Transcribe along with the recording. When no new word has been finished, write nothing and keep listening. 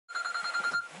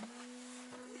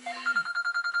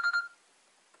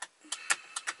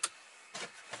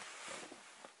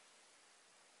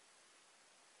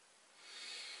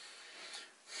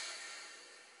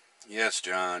Yes,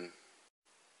 John.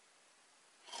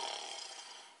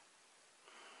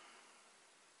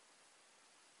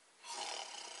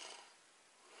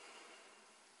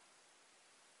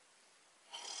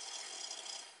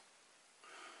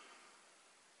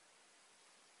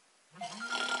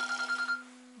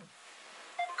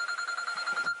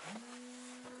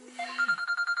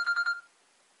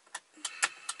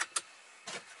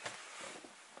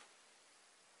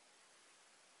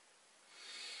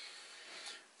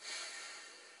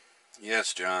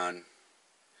 Yes, John.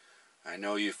 I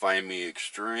know you find me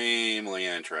extremely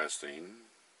interesting.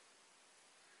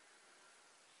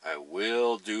 I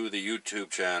will do the YouTube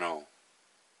channel,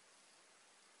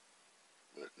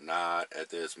 but not at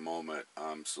this moment.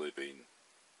 I'm sleeping.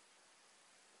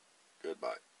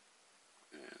 Goodbye.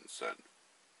 And send.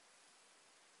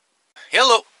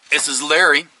 Hello, this is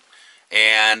Larry,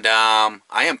 and I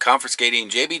am confiscating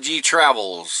JBG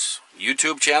Travels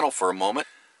YouTube channel for a moment.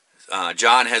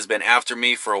 John has been after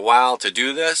me for a while to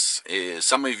do this.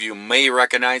 Some of you may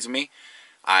recognize me.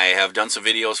 I have done some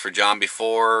videos for John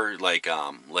before, like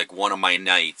one of my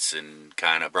nights, and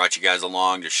kind of brought you guys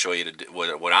along to show you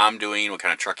what I'm doing, what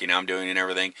kind of trucking I'm doing and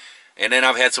everything. And then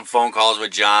I've had some phone calls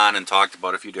with John and talked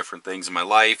about a few different things in my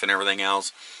life and everything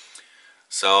else.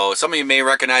 So some of you may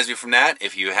recognize me from that.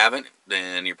 If you haven't,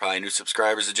 then you're probably new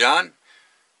subscribers to John.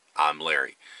 I'm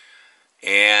Larry.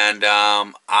 And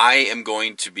I am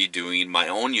going to be doing my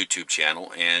own YouTube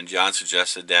channel, and John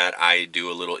suggested that I do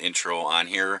a little intro on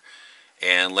here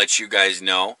and let you guys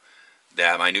know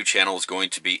that my new channel is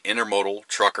going to be Intermodal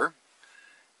Trucker,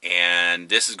 and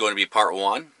this is going to be part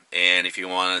 1. And if you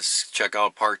want to check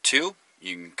out part 2,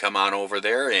 you can come on over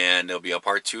there, and there'll be a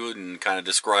part 2 and kind of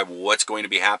describe what's going to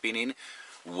be happening,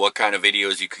 what kind of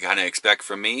videos you can kind of expect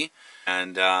from me,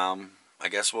 and I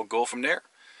guess we'll go from there.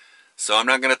 So I'm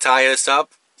not going to tie this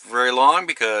up very long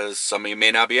because some of you may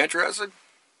not be interested.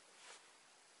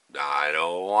 I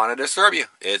don't want to disturb you.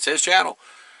 It's his channel.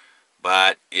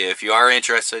 But if you are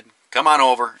interested, come on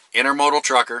over. Intermodal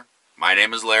Trucker. My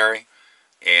name is Larry.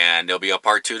 And there'll be a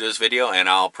part 2 to this video. And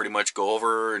I'll pretty much go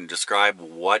over and describe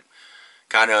what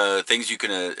kind of things you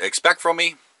can expect from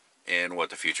me and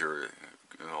what the future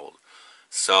holds.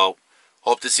 So,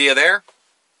 hope to see you there.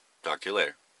 Talk to you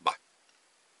later.